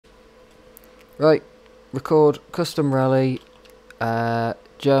Right, record custom rally,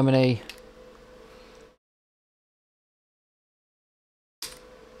 Germany.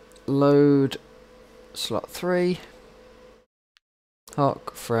 Load slot 3.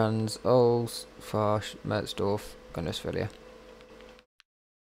 Hock, Franz, Ols, Farsch, Metzdorf, Gunnersville.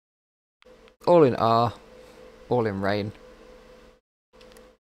 All in R, all in rain.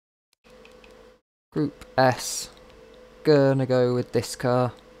 Group S, gonna go with this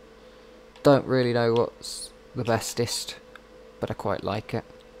car. Don't really know what's the bestest, but I quite like it.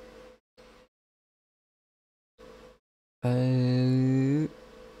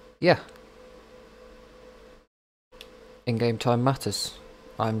 Yeah. In-game time matters.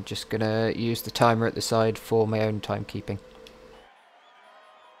 I'm just gonna use the timer at the side for my own timekeeping.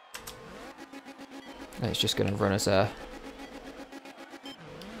 And it's just gonna run as a...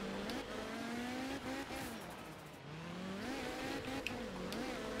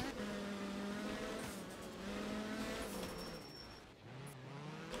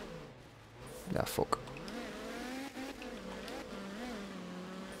 Ah, fuck.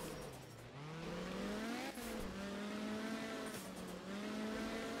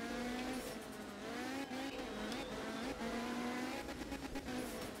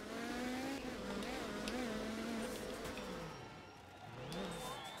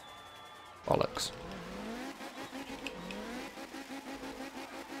 Bollocks.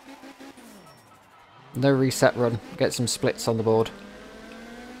 No reset run. Get some splits on the board.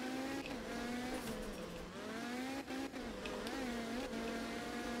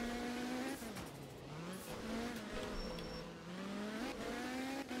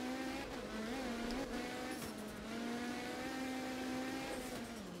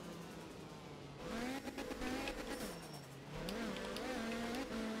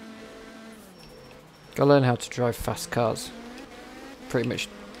 Gotta learn how to drive fast cars. Pretty much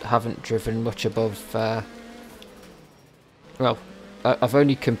haven't driven much above... well, I've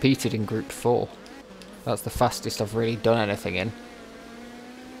only competed in Group 4. That's the fastest I've really done anything in.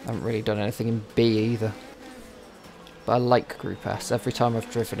 I haven't really done anything in B either. But I like Group S. Every time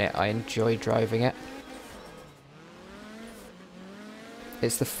I've driven it, I enjoy driving it.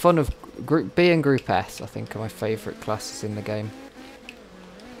 It's the fun of... Group B and Group S, I think, are my favourite classes in the game.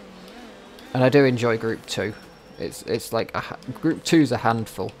 And I do enjoy Group 2. It's like... Group 2's a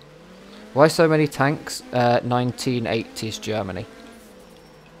handful. Why so many tanks? 1980s Germany.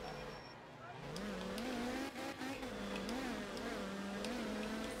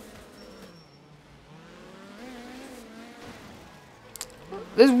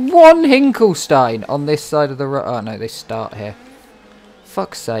 There's one Hinkelstein on this side of the road. Oh no, they start here.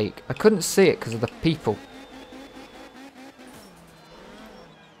 Fuck's sake. I couldn't see it because of the people.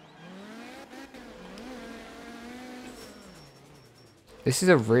 This is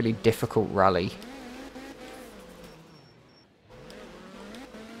a really difficult rally.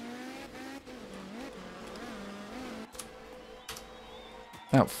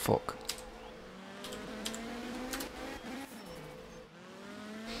 Oh, fuck.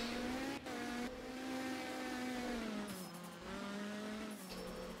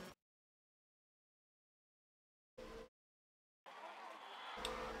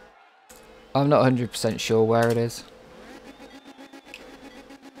 I'm not 100% sure where it is.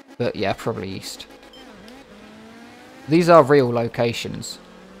 But yeah, probably east. These are real locations.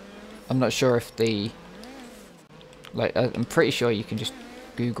 I'm not sure if the... Like, I'm pretty sure you can just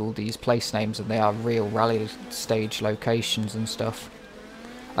Google these place names and they are real rally stage locations and stuff.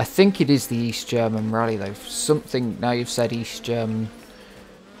 I think it is the East German rally though. Something, now you've said East German...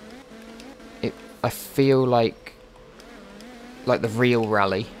 I feel like the real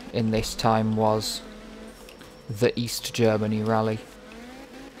rally in this time was the East Germany rally.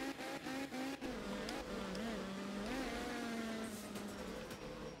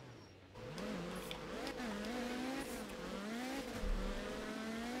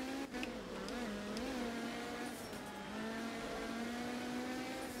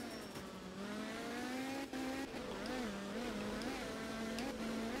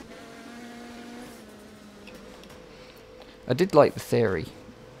 I did like the theory,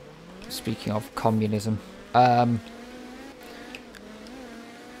 speaking of communism. The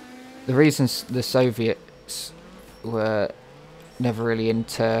reasons the Soviets were never really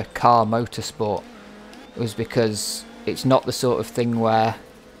into car motorsport was because it's not the sort of thing where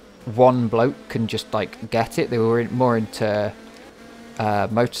one bloke can just like get it. They were more into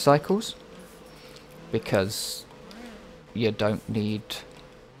motorcycles because you don't need,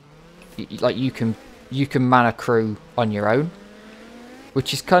 like, you can man a crew on your own,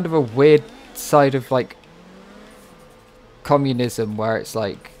 which is kind of a weird side of like communism where it's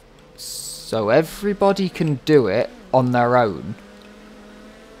like so everybody can do it on their own.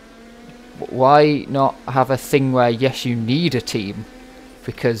 Why not have a thing where, yes, you need a team,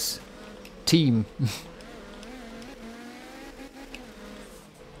 because team.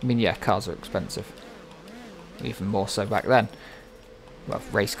 I mean, yeah, cars are expensive, even more so back then. Well,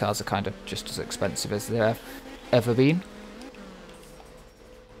 race cars are kind of just as expensive as they've ever been.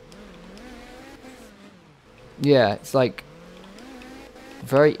 Yeah, it's like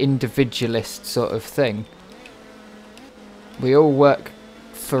very individualist sort of thing. We all work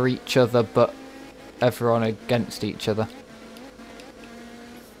for each other, but everyone against each other.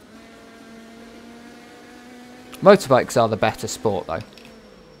 Motorbikes are the better sport, though.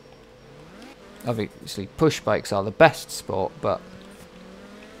 Obviously, push bikes are the best sport, but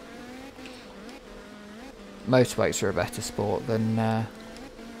motorbikes are a better sport than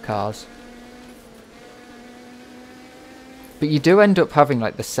cars. But you do end up having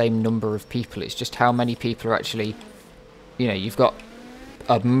like the same number of people. It's just how many people are actually, you know, you've got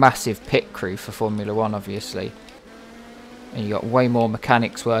a massive pit crew for Formula 1, obviously. And you got way more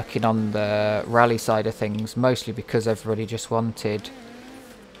mechanics working on the rally side of things, mostly because everybody just wanted,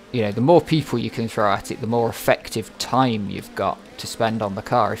 you know, the more people you can throw at it, the more effective time you've got to spend on the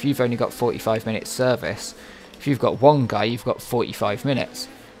car. If you've only got 45 minutes service, if you've got one guy, you've got 45 minutes.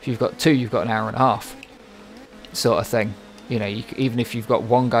 If you've got two, you've got an hour and a half, sort of thing. You know, even if you've got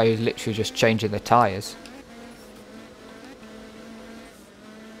one guy who's literally just changing the tyres.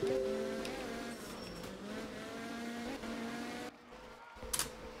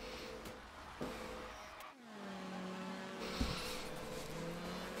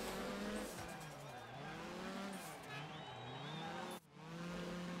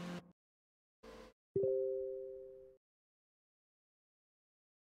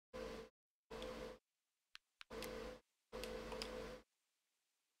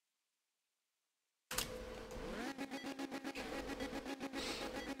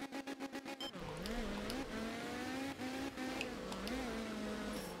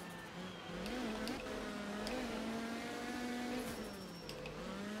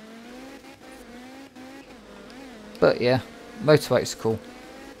 But yeah, motorbikes are cool.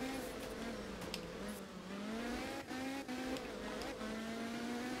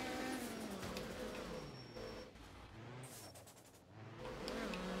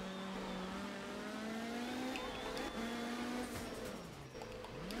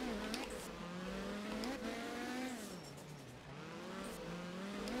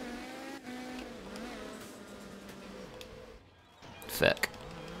 Fuck.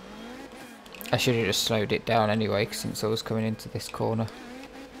 I should have just slowed it down anyway, since I was coming into this corner.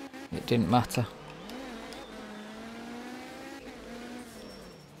 It didn't matter.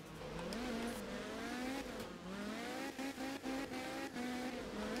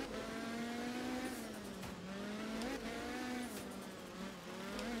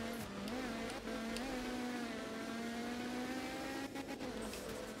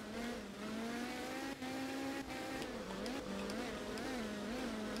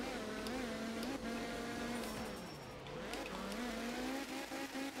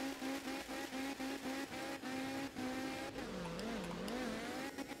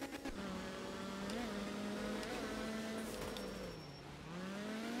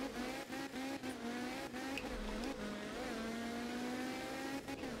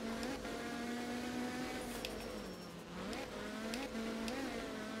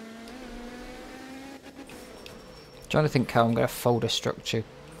 Trying to think how I'm going to folder structure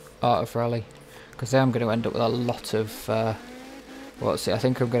Art of Rally, because then I'm going to end up with a lot of what's it? I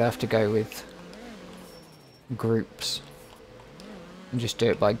think I'm going to have to go with groups and just do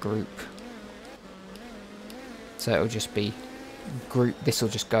it by group. So it'll just be group. This will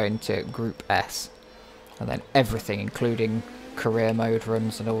just go into Group S, and then everything, including career mode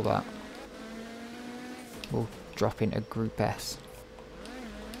runs and all that, will drop into Group S.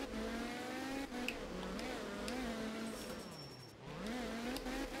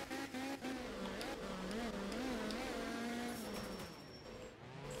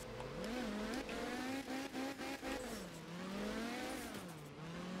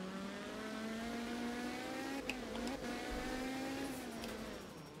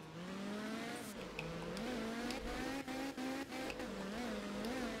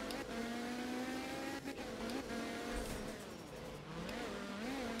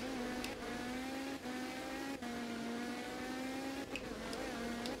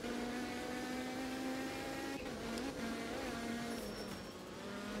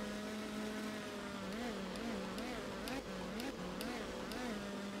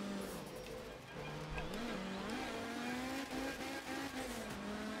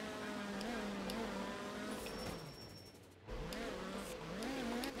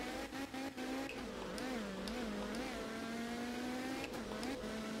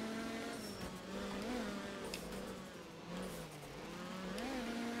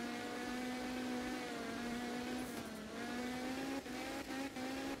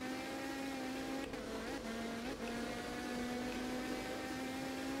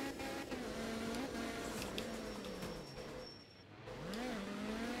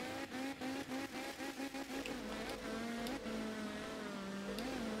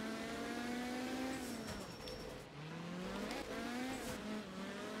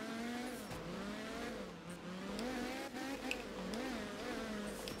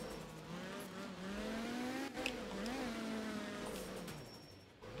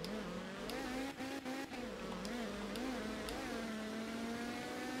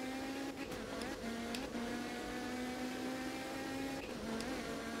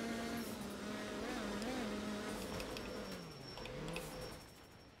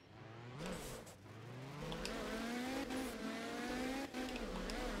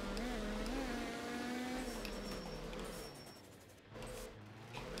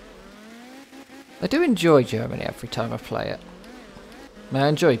 I do enjoy Germany every time I play it. I mean, I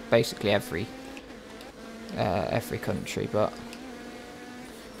enjoy basically every country, but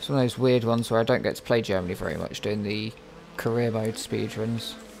it's one of those weird ones where I don't get to play Germany very much doing the career mode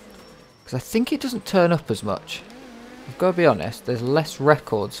speedruns. Because I think it doesn't turn up as much. I've got to be honest, there's less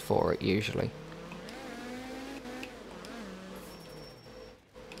records for it usually.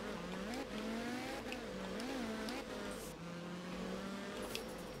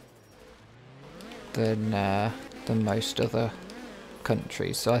 Than most other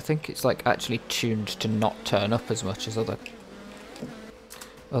countries. So I think it's like actually tuned to not turn up as much as other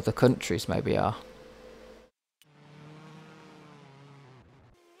countries maybe are.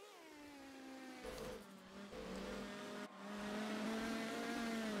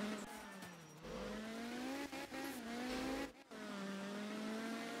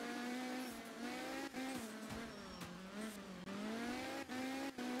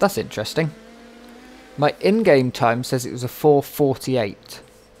 That's interesting. My in-game time says it was a 4:48.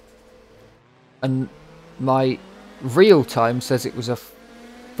 And my real time says it was a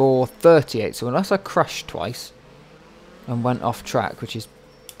 4:38. So unless I crashed twice and went off track, which is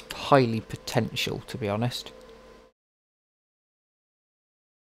highly potential to be honest.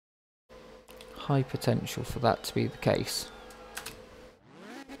 High potential for that to be the case.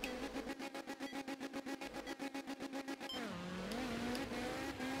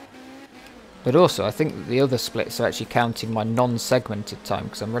 But also, I think that the other splits are actually counting my non-segmented time,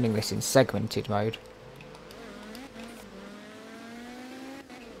 because I'm running this in segmented mode.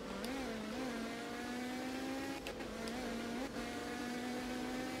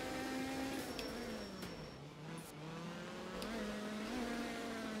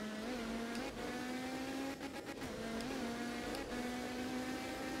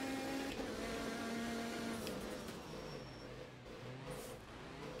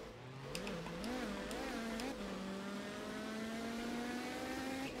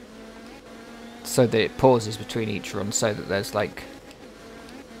 So that it pauses between each run, so that there's like...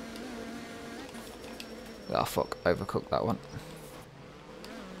 Oh fuck, overcooked that one.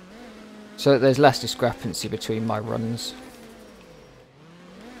 So that there's less discrepancy between my runs.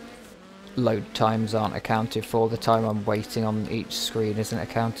 Load times aren't accounted for, the time I'm waiting on each screen isn't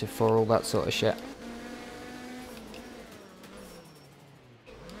accounted for, all that sort of shit.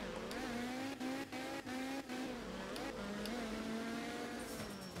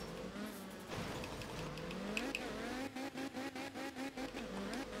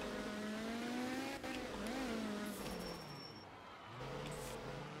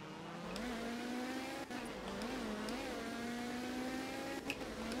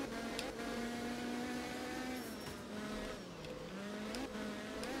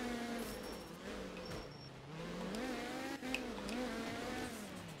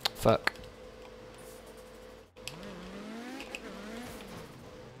 Fuck.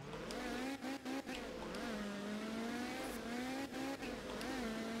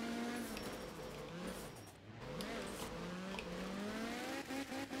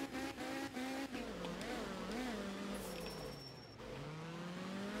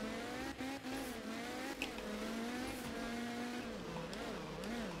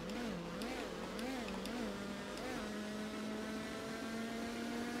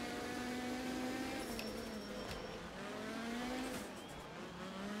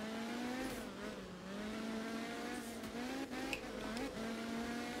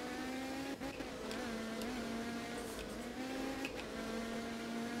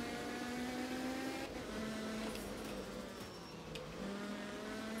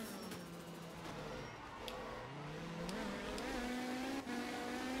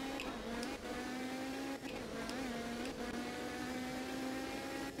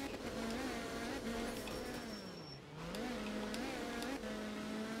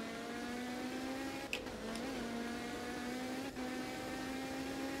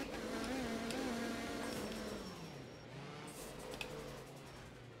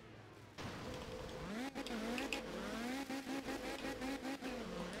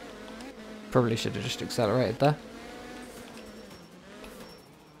 Probably should have just accelerated there.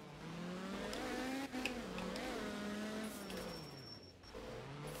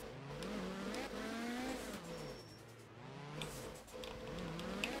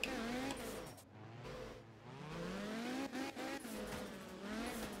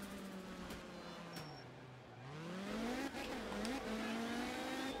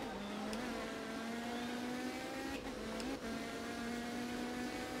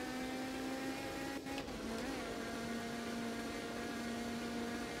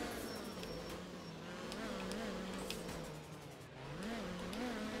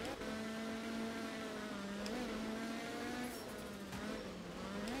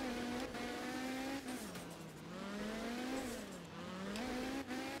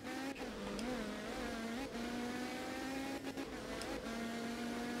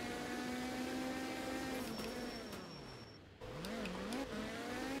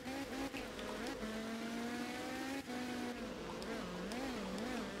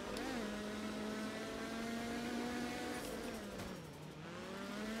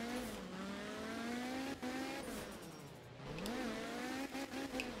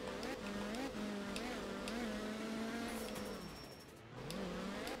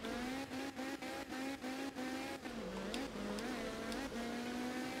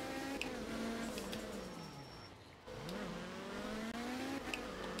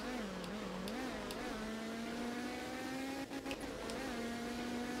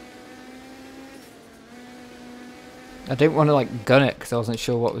 I didn't want to like gun it because I wasn't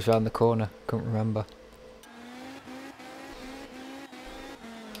sure what was around the corner. Couldn't remember.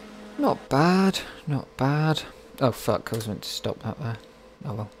 Not bad, not bad. Oh fuck, I was meant to stop that there.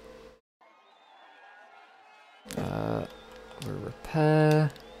 Oh well.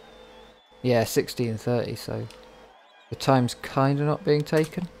 Repair. Yeah, 60 and 30, so the time's kinda not being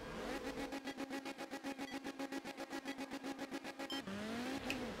taken.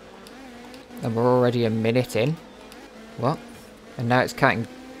 And we're already a minute in. What? And now it's counting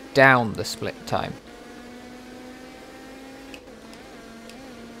down the split time.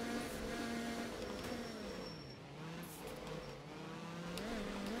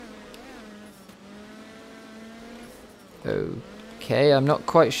 Okay, I'm not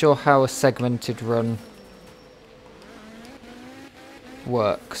quite sure how a segmented run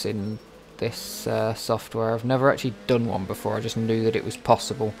works in this software. I've never actually done one before. I just knew that it was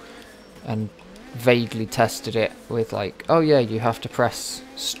possible and vaguely tested it with like, oh yeah, you have to press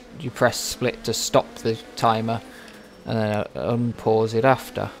split to stop the timer and then unpause it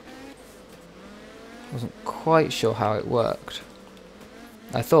after. Wasn't quite sure how it worked.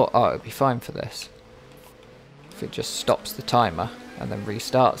 I thought, oh, it'd be fine for this. If it just stops the timer and then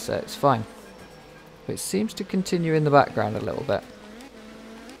restarts it, it's fine. But it seems to continue in the background a little bit.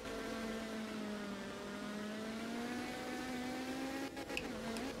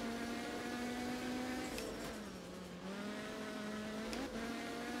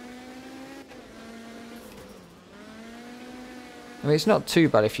 I mean, it's not too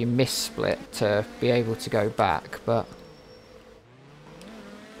bad if you miss split to be able to go back, but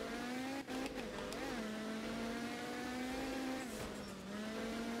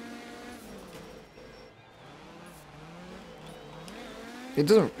it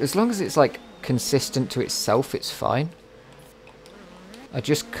doesn't, as long as it's like consistent to itself, it's fine. I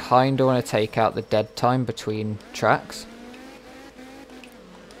just kind of want to take out the dead time between tracks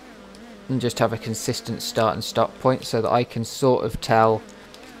and just have a consistent start and stop point so that I can sort of tell,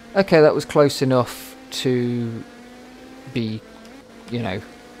 okay, that was close enough to be, you know,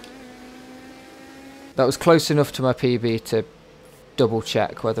 that was close enough to my PB to double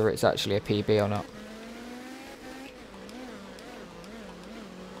check whether it's actually a PB or not.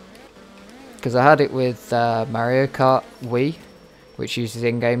 Because I had it with Mario Kart Wii, which uses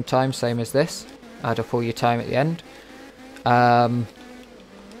in-game time, same as this. Add up all your time at the end.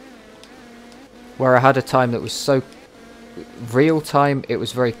 Where I had a time that was so real time, it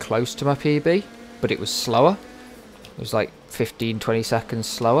was very close to my PB, but it was slower. It was like 15-20 seconds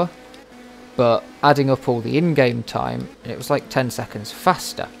slower. But adding up all the in-game time, it was like 10 seconds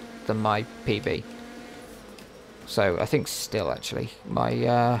faster than my PB. So I think still actually,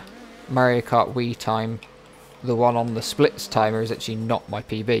 my Mario Kart Wii time, the one on the splits timer, is actually not my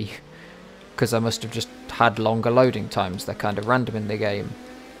PB. Because I must have just had longer loading times. They're kind of random in the game.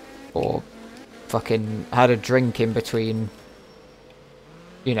 Or fucking had a drink in between.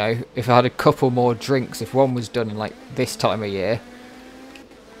 You know, if I had a couple more drinks, if one was done in like this time of year,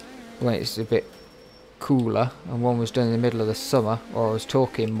 when it's a bit cooler, and one was done in the middle of the summer, or I was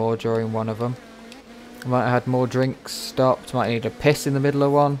talking more during one of them, I might have had more drinks, stopped, might need a piss in the middle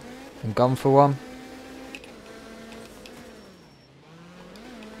of one, and gone for one.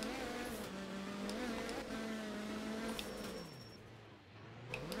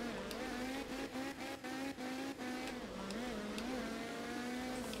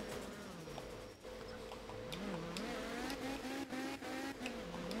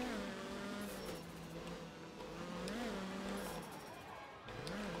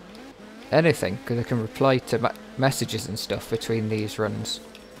 Anything, because I can reply to messages and stuff between these runs.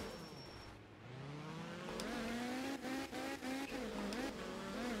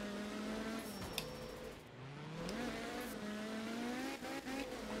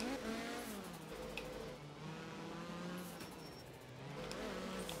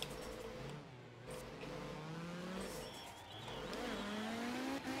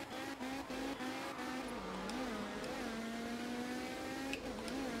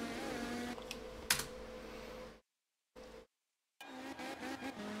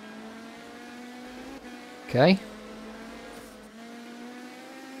 Okay.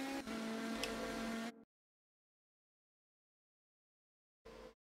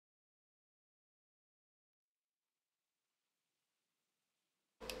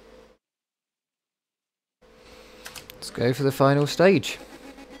 Let's go for the final stage.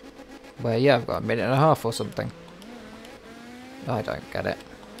 Where, yeah, I've got a minute and a half or something. I don't get it.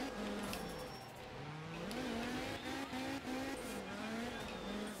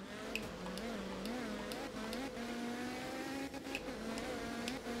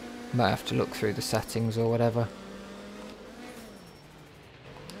 Might have to look through the settings or whatever.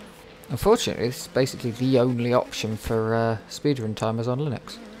 Unfortunately, this is basically the only option for speedrun timers on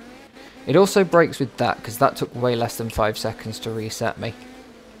Linux. It also breaks with that, because that took way less than 5 seconds to reset me.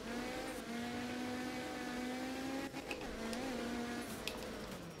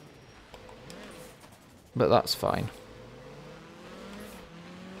 But that's fine.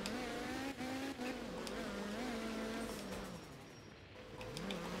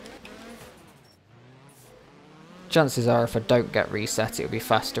 Chances are if I don't get reset, it'll be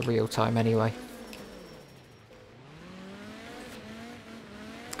faster real time anyway.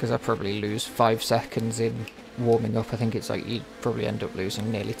 Because I probably lose 5 seconds in warming up. I think it's like you'd probably end up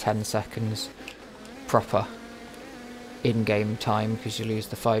losing nearly 10 seconds proper in-game time, because you lose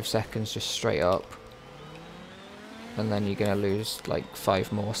the 5 seconds just straight up. And then you're going to lose like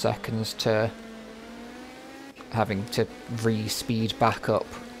 5 more seconds to having to re-speed back up.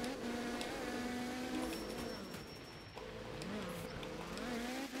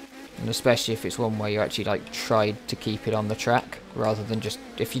 And especially if it's one where you actually like tried to keep it on the track, rather than just,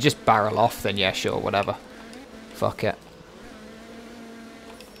 if you just barrel off, then yeah, sure, whatever. Fuck it.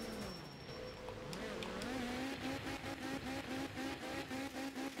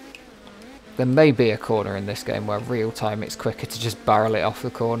 There may be a corner in this game where real time it's quicker to just barrel it off the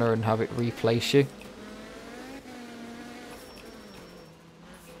corner and have it replace you.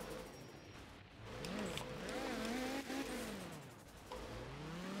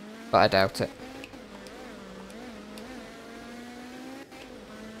 But I doubt it.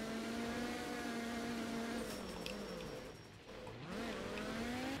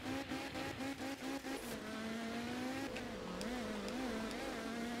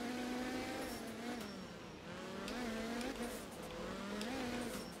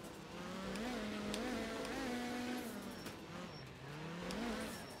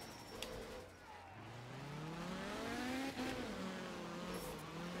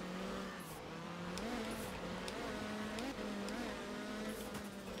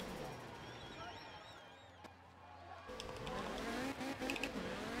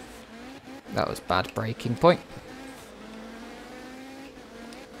 That was bad braking point.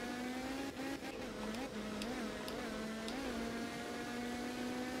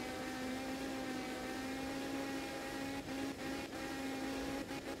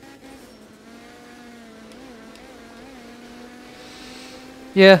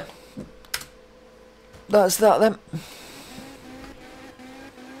 Yeah. That's that then.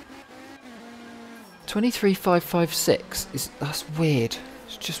 23556 that's weird.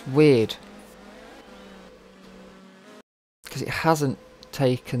 It's just weird. Because it hasn't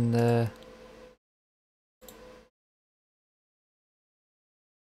taken the...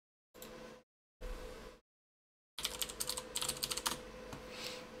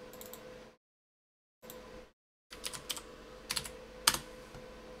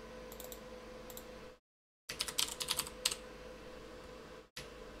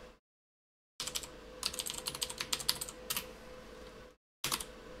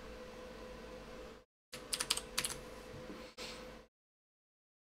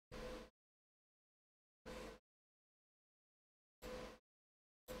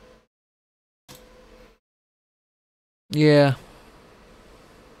 Yeah.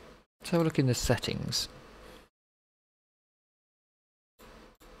 Let's have a look in the settings.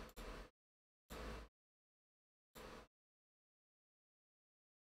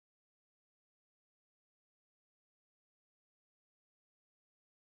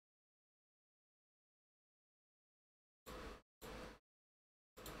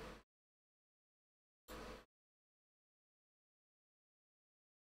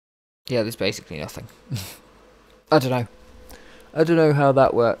 Yeah, there's basically nothing. I don't know. I don't know how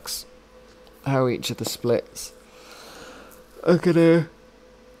that works. How each of the splits are gonna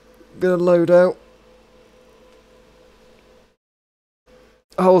load out.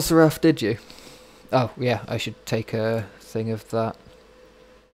 Oh, Seraph, did you? Oh, yeah, I should take a thing of that.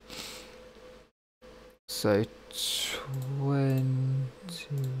 So, 21,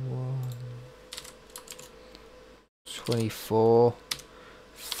 24,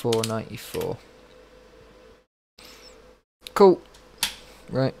 494. Cool.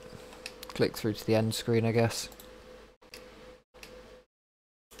 Right. Click through to the end screen, I guess.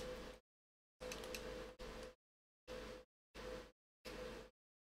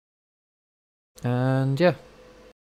 And yeah.